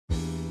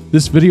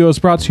This video is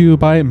brought to you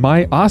by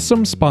my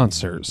awesome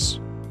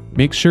sponsors.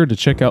 Make sure to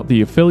check out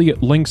the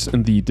affiliate links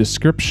in the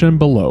description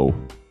below.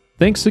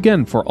 Thanks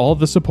again for all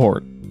the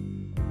support.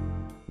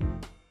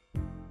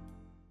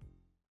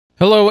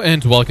 Hello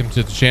and welcome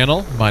to the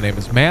channel. My name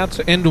is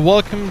Matt and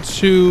welcome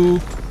to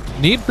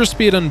Need for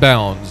Speed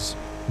Unbound's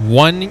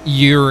 1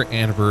 year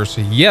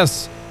anniversary.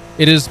 Yes,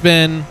 it has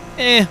been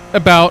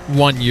about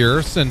 1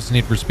 year since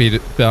Need for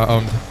Speed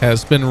Unbound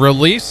has been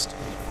released.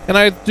 And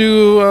I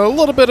do a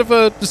little bit of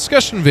a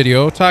discussion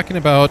video talking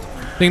about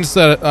things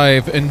that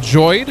I've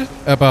enjoyed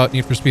about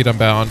Need for Speed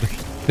Unbound,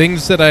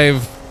 things that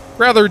I've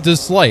rather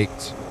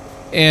disliked,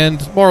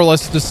 and more or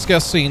less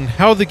discussing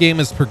how the game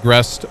has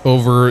progressed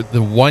over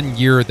the 1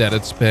 year that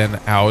it's been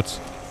out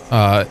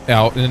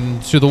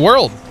into the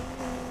world.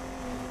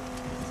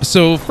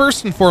 So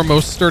first and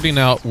foremost, starting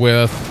out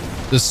with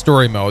the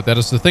story mode. That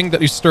is the thing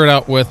that you start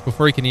out with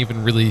before you can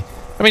even really...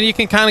 I mean, you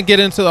can kind of get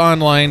into the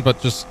online, but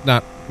just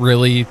not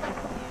really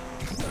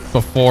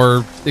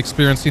before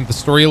experiencing the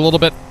story a little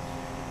bit.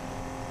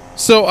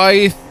 So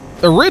I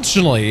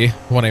originally,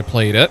 when I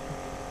played it,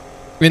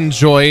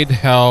 enjoyed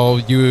how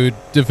you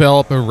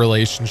develop a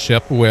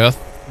relationship with,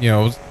 you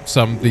know,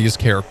 some of these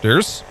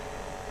characters.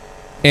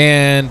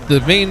 And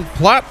the main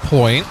plot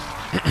point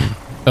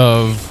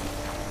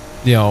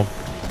of, you know,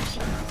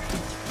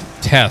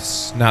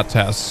 Tess, not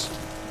Tess,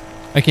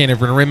 I can't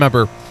even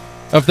remember,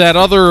 of that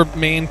other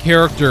main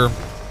character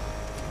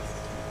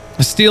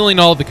stealing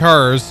all the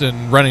cars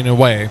and running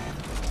away,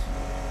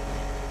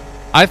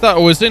 I thought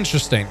it was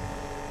interesting.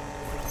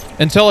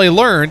 Until I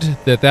learned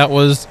that that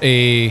was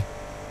a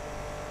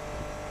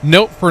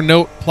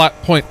note-for-note plot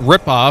point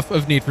ripoff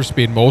of Need for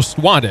Speed Most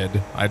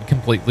Wanted. I'd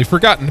completely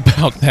forgotten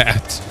about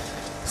that.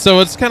 So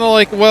it's kind of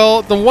like,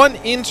 well, the one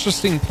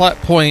interesting plot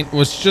point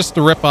was just a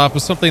ripoff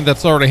of something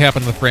that's already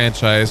happened in the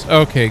franchise.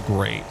 Okay,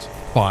 great.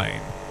 Fine.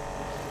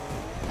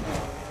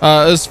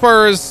 As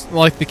far as,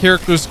 like, the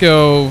characters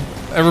go,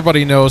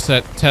 everybody knows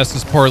that Tess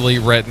is poorly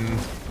written.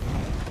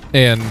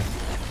 And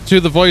to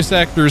the voice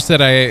actors that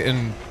I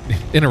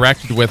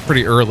interacted with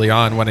pretty early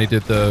on when I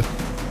did the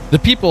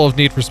People of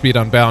Need for Speed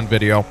Unbound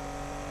video,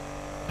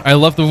 I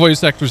love the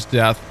voice actors to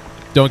death.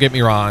 Don't get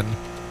me wrong.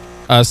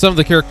 Some of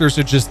the characters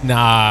are just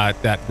not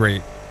that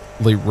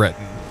greatly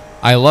written.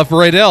 I love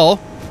Rydell.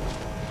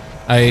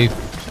 I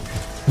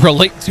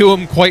relate to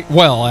him quite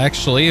well,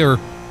 actually, or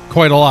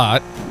quite a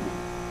lot.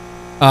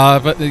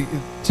 But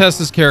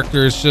Tess's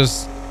character is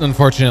just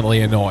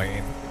unfortunately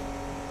annoying.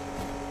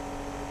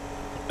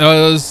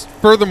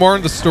 Furthermore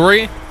in the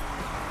story,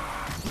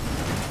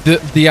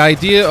 the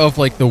idea of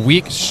like the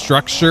weak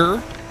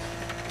structure,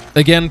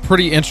 again,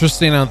 pretty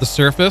interesting on the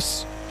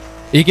surface.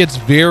 It gets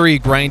very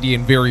grindy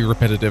and very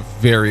repetitive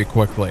very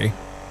quickly,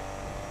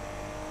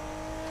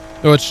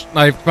 which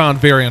I found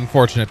very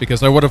unfortunate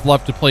because I would have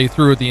loved to play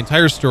through the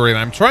entire story, and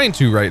I'm trying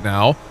to right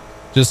now,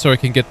 just so I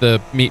can get the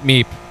meep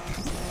meep.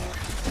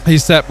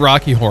 He's that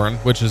Rocky horn,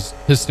 which is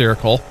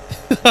hysterical.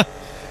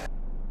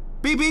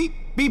 Beep beep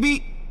beep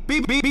beep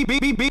beep beep beep beep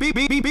beep beep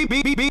beep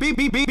beep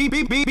beep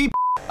beep beep beep.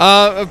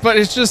 But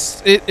it's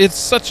just it's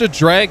such a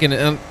drag, and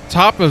on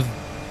top of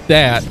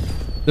that,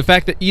 the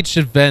fact that each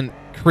event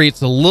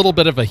creates a little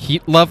bit of a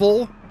heat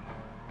level,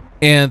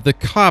 and the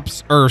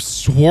cops are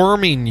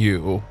swarming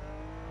you,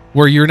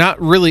 where you're not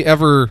really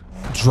ever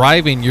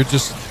driving, you're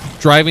just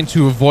driving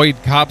to avoid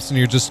cops, and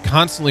you're just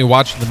constantly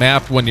watching the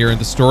map when you're in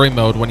the story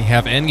mode, when you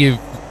have any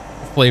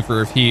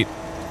flavor of heat.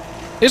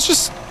 It's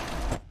just,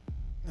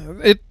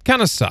 it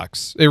kind of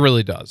sucks. It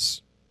really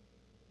does.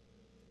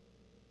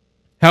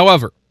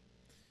 However,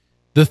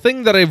 the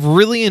thing that I've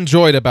really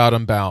enjoyed about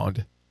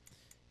Unbound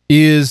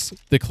is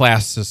the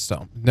class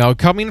system. Now,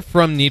 coming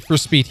from Need for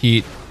Speed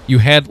Heat, you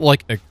had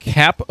like a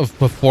cap of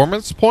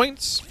performance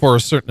points for a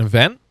certain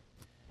event,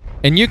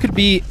 and you could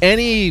be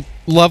any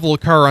level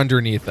car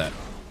underneath it.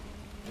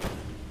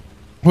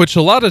 Which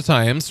a lot of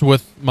times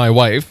with my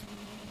wife,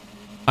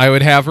 I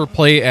would have her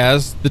play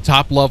as the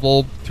top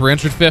level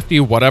 350,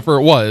 whatever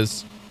it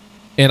was,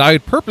 and I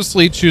would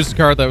purposely choose a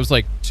car that was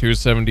like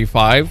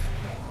 275,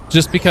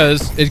 just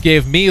because it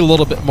gave me a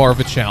little bit more of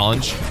a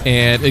challenge,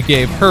 and it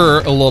gave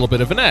her a little bit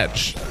of an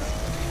edge.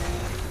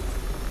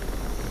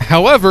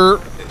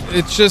 However,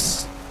 it's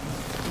just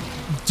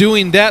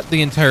doing that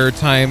the entire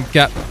time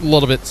got a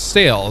little bit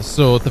stale.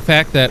 So the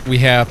fact that we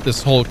have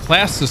this whole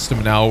class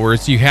system now, where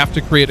you have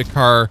to create a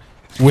car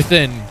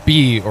within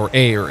B or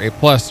A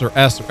plus or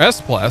S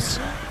plus,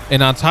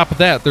 and on top of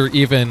that, there are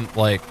even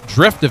like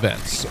drift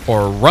events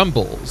or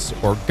rumbles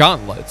or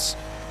gauntlets,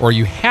 or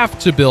you have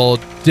to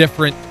build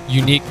different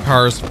unique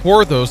cars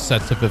for those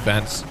sets of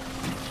events.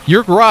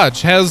 Your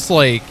garage has,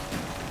 like,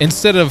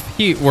 instead of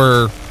Heat,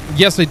 where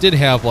yes, I did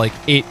have like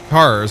 8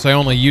 cars, I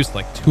only used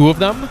like 2 of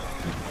them.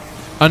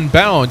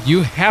 Unbound,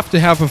 you have to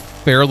have a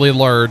fairly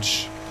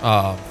large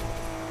garage.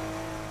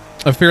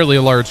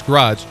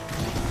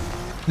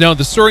 Now, in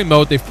the story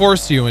mode, they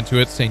force you into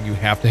it, saying you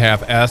have to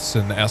have S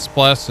and S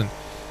plus, and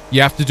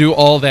you have to do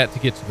all that to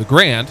get to the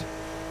Grand.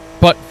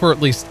 But for at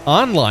least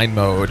online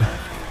mode,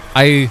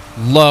 I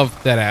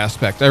love that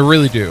aspect. I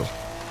really do.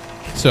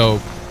 So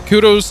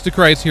kudos to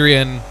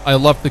Criterion. I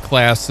love the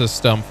class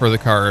system for the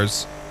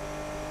cars.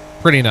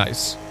 Pretty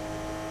nice.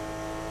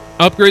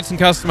 Upgrades and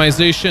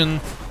customization,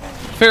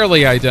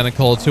 fairly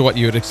identical to what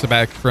you would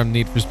expect from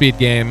Need for Speed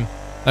game.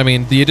 I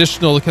mean, the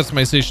additional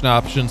customization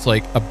options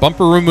like a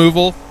bumper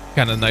removal,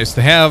 kind of nice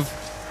to have.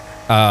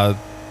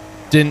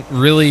 Didn't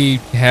really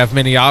have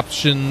many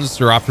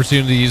options or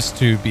opportunities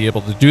to be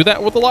able to do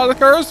that with a lot of the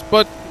cars,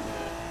 but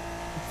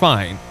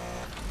fine.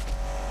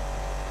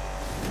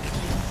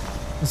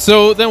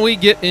 So then we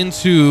get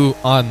into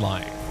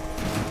online,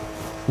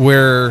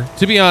 where,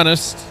 to be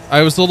honest,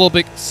 I was a little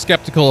bit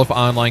skeptical of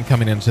online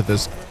coming into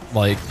this,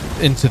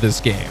 into this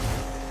game,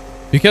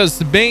 because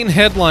the main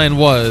headline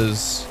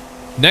was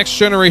next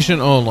generation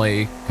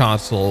only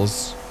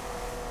consoles.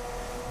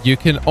 You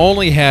can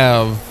only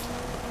have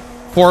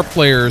 4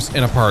 players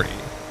in a party,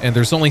 and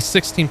there's only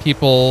 16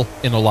 people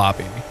in a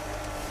lobby.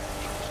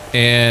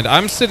 And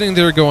I'm sitting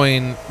there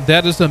going,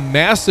 that is a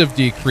massive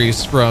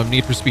decrease from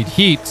Need for Speed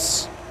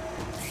Heat's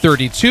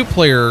 32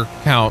 player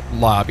count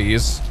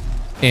lobbies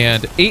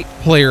and 8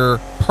 player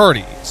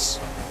parties.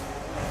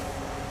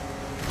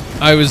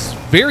 I was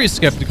very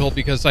skeptical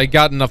because I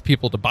got enough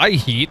people to buy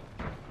Heat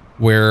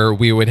where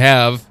we would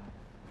have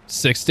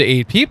 6 to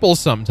 8 people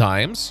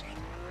sometimes.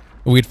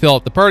 We'd fill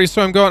out the party.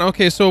 So I'm going,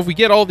 okay, so if we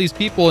get all these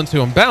people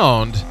into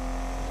Unbound,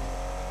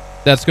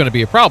 that's going to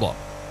be a problem.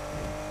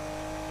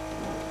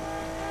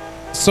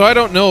 So I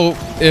don't know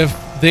if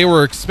they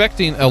were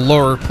expecting a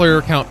lower player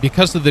count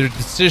because of their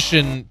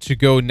decision to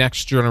go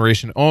next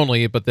generation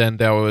only, but then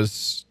that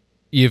was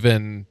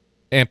even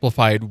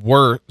amplified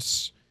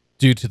worse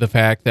due to the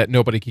fact that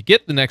nobody could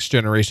get the next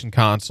generation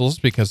consoles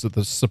because of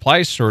the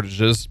supply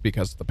shortages,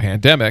 because of the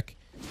pandemic.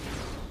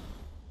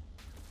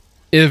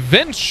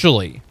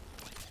 Eventually,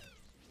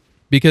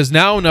 because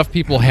now enough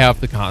people have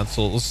the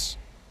consoles,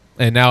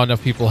 and now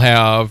enough people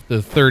have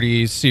the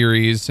 30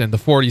 series and the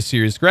 40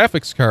 series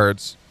graphics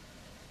cards,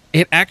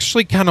 it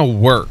actually kind of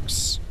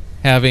works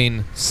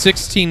having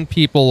 16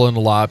 people in the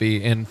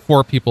lobby and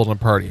 4 people in a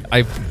party.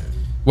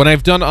 When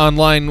I've done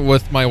online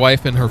with my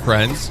wife and her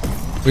friends,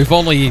 we've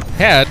only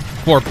had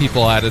 4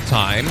 people at a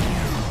time.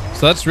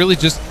 So that's really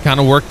just kind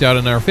of worked out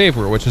in our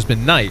favor, which has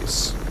been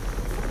nice.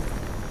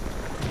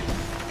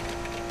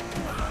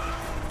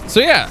 So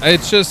yeah,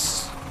 it's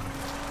just,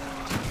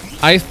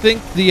 I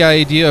think the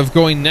idea of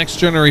going next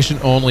generation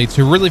only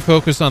to really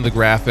focus on the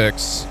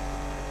graphics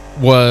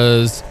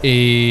was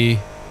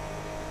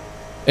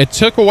it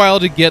took a while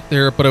to get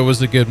there, but it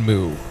was a good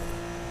move.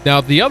 Now,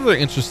 the other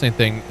interesting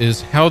thing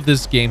is how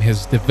this game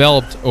has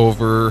developed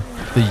over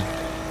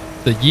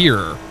the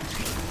year.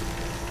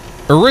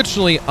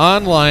 Originally,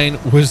 online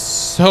was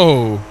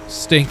so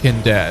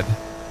stinking dead.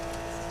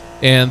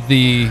 And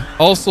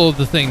also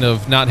the thing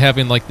of not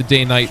having like the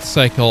day-night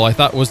cycle I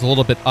thought was a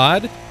little bit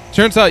odd.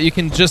 Turns out you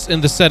can just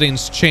in the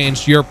settings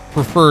change your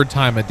preferred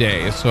time of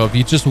day. So if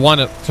you just want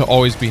it to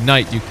always be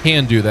night, you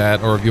can do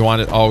that. Or if you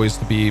want it always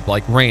to be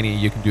like rainy,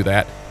 you can do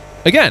that.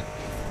 Again,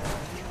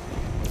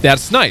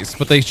 that's nice,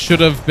 but they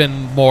should have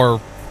been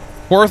more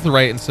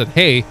forthright and said,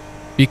 hey,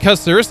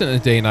 because there isn't a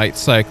day-night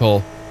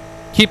cycle,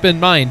 keep in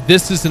mind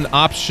this is an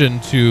option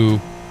to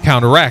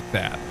counteract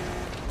that.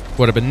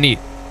 Would have been neat.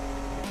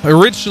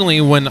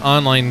 Originally, when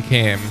online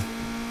came,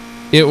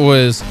 it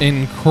was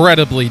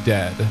incredibly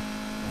dead.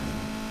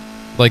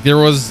 Like, there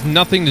was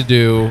nothing to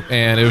do,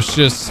 and it was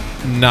just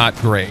not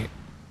great.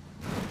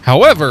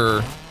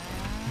 However,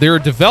 their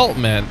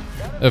development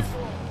of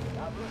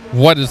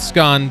what it's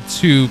gone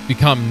to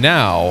become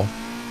now,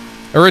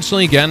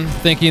 originally, again,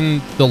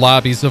 thinking the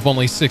lobbies of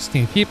only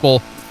 16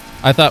 people,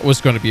 I thought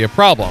was going to be a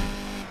problem.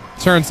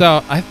 Turns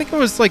out, I think it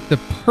was like the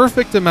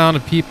perfect amount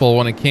of people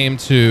when it came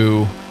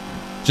to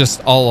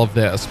just all of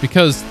this,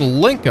 because the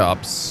link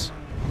ups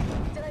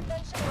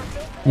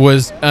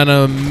was an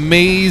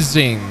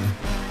amazing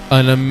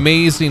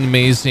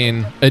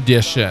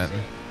addition.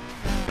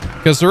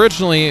 Because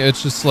originally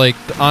it's just like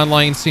the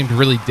online seemed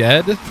really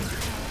dead,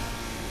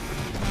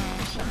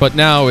 but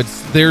now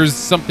there's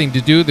something to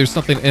do, there's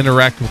something to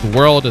interact with the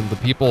world and the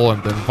people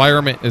and the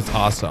environment is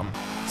awesome.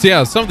 So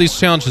yeah, some of these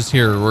challenges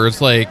here where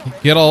it's like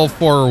get all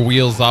 4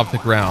 wheels off the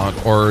ground,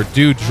 or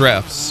do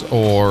drifts,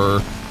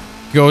 or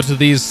go to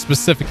these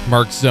specific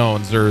marked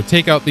zones, or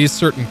take out these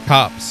certain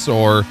cops,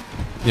 or,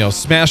 you know,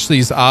 smash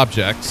these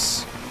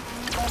objects.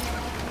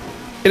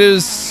 It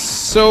is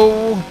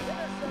so...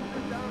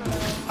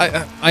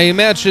 I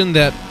imagine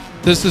that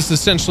this has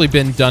essentially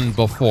been done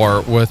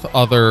before with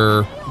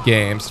other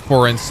games.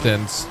 For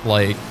instance,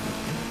 like,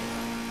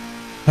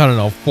 I don't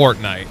know,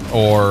 Fortnite,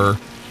 or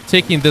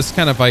taking this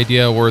kind of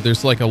idea where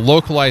there's like a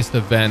localized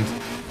event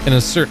in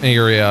a certain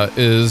area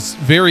is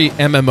very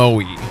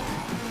MMO-y.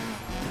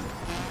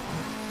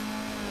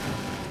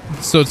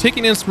 So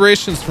taking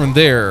inspirations from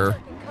there,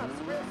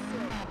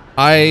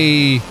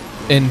 I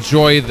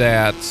enjoy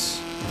that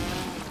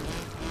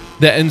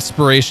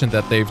inspiration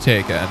that they've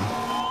taken.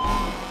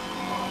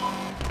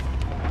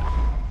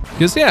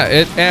 Because yeah,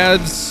 it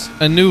adds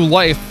a new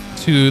life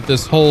to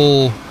this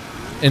whole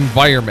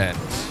environment.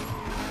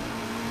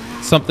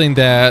 Something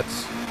that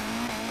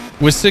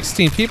with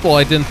 16 people,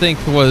 I didn't think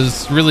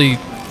was really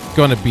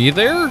going to be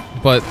there,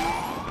 but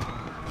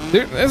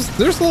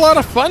there's a lot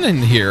of fun in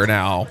here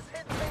now.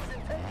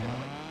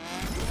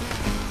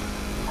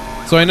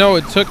 So I know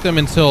it took them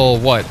until,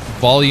 what,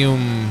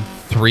 volume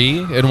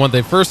 3? And when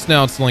they first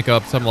announced link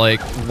ups, I'm like,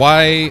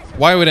 why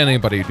would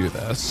anybody do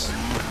this?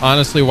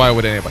 Honestly, why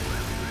would anybody?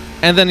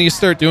 And then you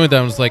start doing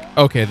them, it's like,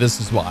 okay,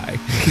 this is why.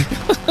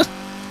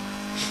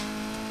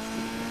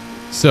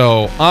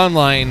 So,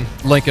 online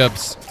link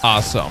ups,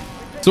 awesome.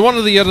 So one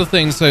of the other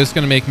things I was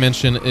going to make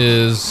mention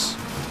is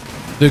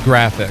the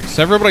graphics.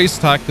 Everybody's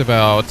talked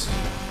about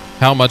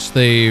how much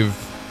they've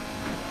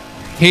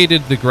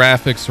hated the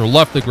graphics or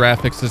loved the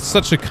graphics. It's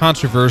such a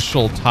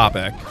controversial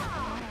topic.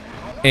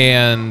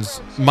 And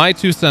my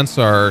 2 cents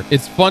are,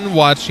 it's fun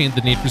watching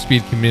the Need for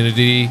Speed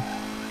community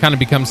kind of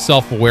become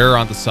self-aware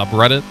on the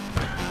subreddit.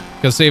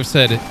 Because they've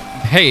said,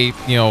 hey,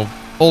 you know,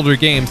 older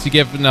games, you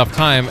give enough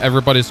time,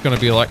 everybody's going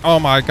to be like, oh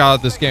my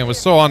god, this game was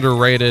so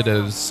underrated,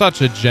 it was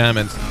such a gem,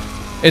 and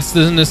it's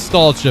the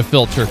nostalgia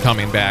filter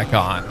coming back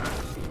on.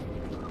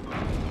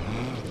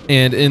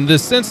 And in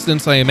this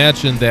instance, I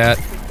imagine that,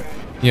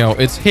 you know,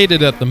 it's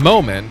hated at the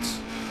moment,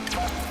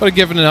 but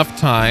given enough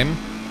time,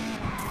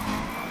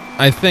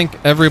 I think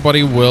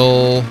everybody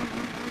will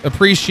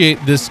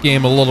appreciate this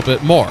game a little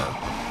bit more.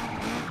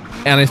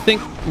 And I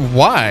think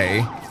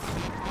why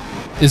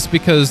is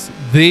because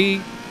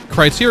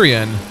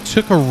Criterion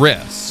took a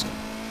risk.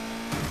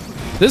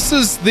 This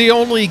is the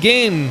only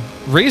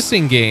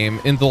racing game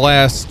in the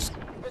last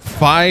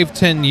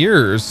 5-10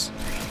 years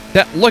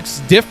that looks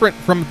different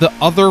from the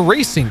other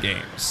racing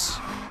games.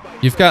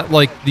 You've got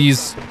like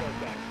these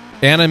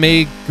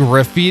anime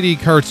graffiti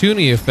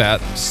cartoony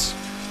effects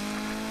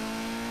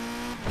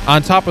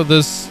on top of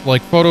this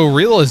like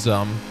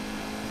photorealism.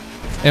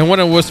 And when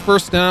it was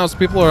first announced,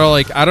 people are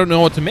like, I don't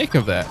know what to make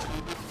of that.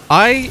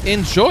 I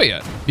enjoy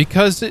it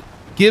because it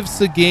gives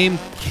the game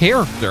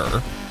character.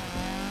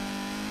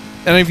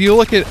 And if you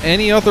look at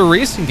any other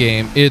racing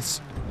game, it's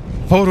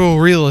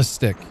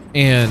photorealistic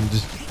and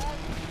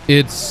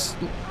it's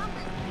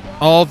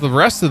all the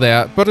rest of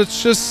that, but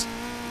it's just,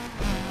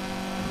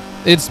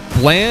 it's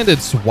bland,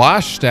 it's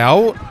washed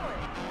out.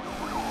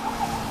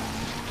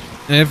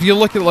 And if you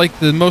look at like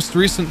the most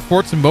recent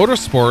Forza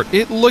Motorsport,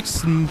 it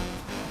looks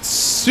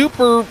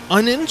super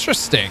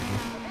uninteresting.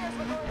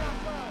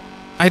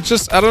 I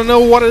don't know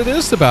what it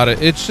is about it.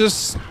 It's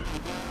just,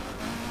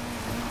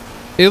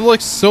 it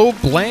looks so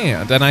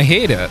bland and I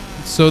hate it.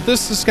 So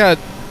this has got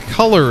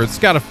color, it's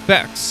got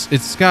effects,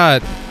 it's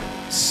got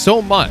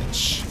so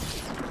much.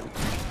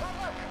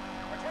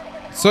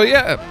 So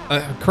yeah,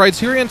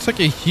 Criterion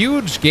took a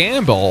huge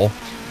gamble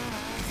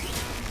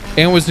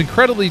and was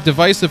incredibly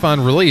divisive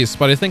on release,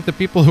 but I think the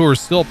people who are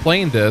still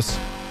playing this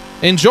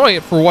enjoy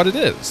it for what it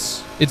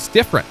is. It's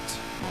different.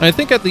 And I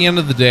think at the end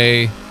of the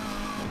day,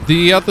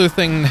 the other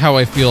thing how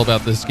I feel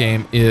about this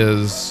game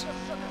is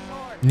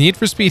Need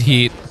for Speed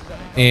Heat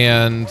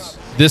and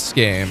this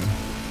game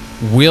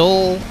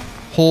will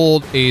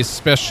hold a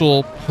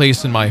special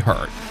place in my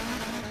heart.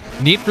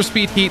 Need for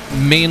Speed Heat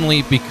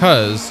mainly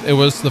because it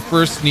was the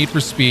first Need for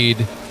Speed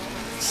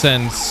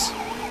since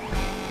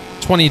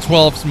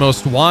 2012's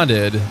Most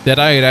Wanted that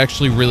I had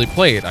actually really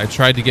played. I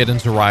tried to get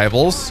into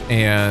Rivals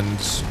and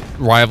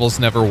Rivals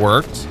never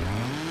worked.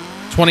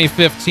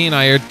 2015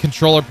 I had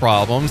controller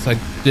problems. I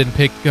didn't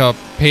pick up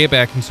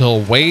Payback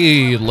until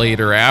way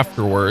later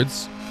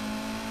afterwards.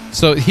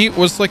 So Heat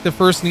was like the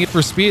first Need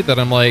for Speed that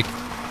I'm like,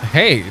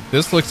 hey,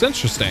 this looks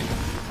interesting.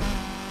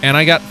 And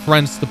I got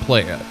friends to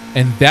play it.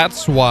 And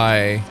that's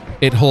why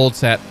it holds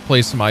that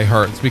place in my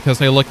heart. It's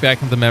because I look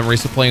back at the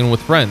memories of playing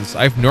with friends.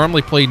 I've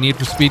normally played Need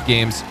for Speed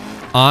games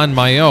on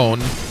my own,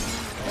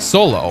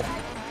 solo.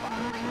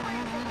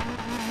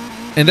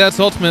 And that's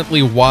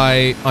ultimately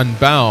why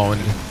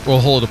Unbound will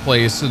hold a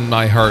place in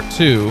my heart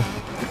too.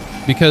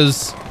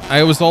 Because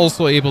I was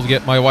also able to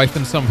get my wife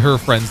and some of her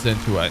friends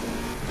into it.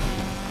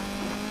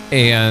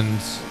 And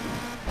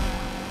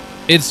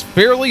it's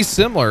fairly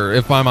similar,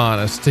 if I'm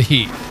honest, to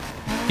Heat.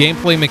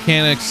 Gameplay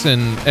mechanics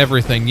and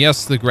everything.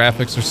 Yes, the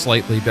graphics are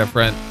slightly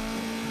different.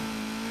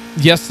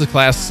 Yes, the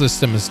class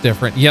system is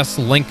different. Yes,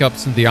 the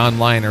link-ups in the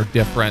online are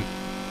different.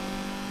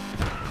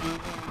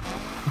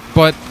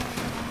 But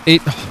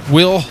it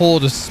will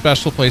hold a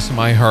special place in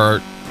my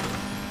heart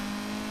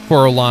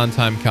for a long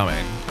time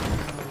coming.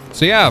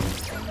 So yeah,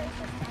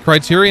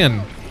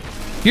 Criterion.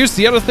 Here's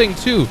the other thing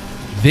too.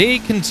 They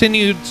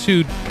continued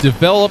to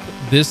develop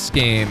this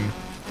game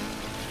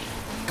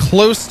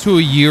close to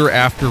a year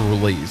after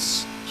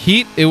release.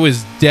 Heat, it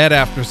was dead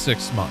after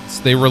 6 months.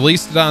 They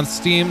released it on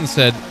Steam and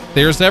said,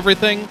 there's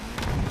everything.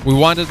 We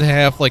wanted to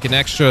have like an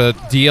extra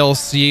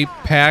DLC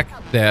pack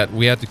that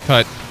we had to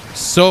cut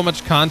so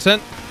much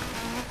content.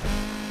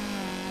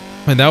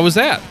 And that was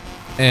that.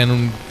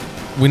 And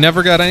we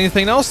never got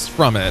anything else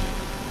from it.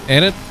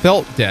 And it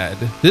felt dead.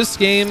 This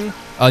game,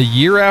 a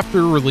year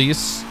after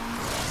release,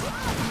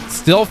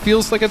 still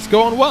feels like it's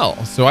going well.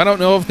 So I don't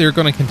know if they're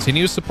going to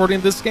continue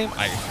supporting this game.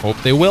 I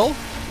hope they will.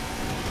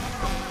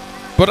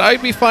 But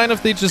I'd be fine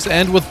if they just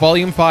end with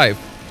Volume 5.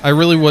 I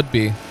really would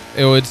be.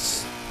 It would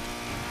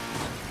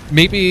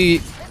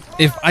maybe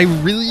if I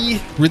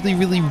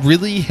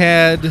really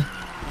had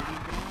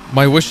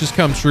my wishes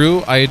come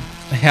true, I'd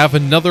have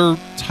another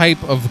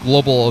type of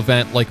global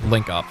event like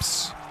link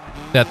ups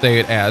that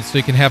they'd add, so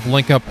you can have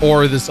link up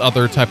or this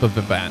other type of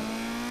event.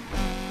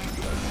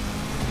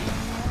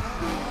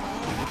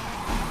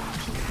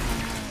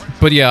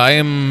 But yeah,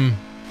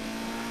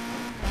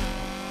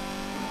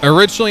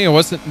 originally I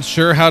wasn't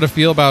sure how to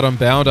feel about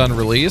Unbound on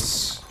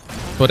release,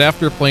 but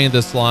after playing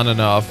this long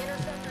enough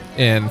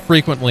and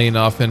frequently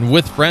enough and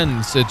with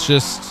friends, it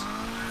just,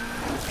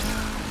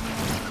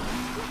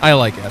 I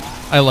like it.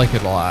 I like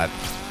it a lot.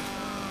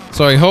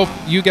 So I hope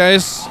you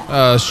guys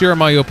share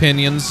my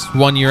opinions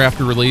 1 year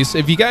after release.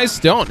 If you guys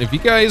don't, if you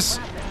guys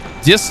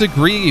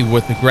disagree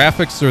with the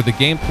graphics or the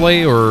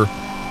gameplay or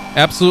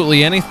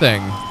absolutely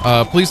anything,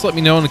 please let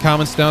me know in the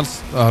comments down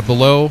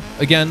below.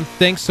 Again,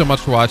 thanks so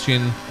much for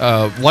watching.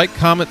 Like,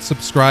 comment,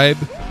 subscribe.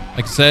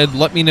 Like I said,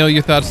 let me know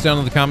your thoughts down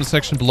in the comment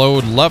section below.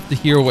 Would love to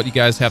hear what you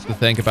guys have to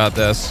think about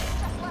this.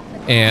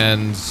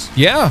 And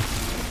yeah.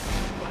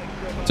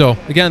 So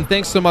again,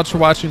 thanks so much for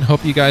watching.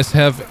 Hope you guys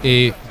have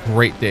a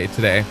great day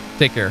today.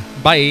 Take care.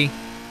 Bye.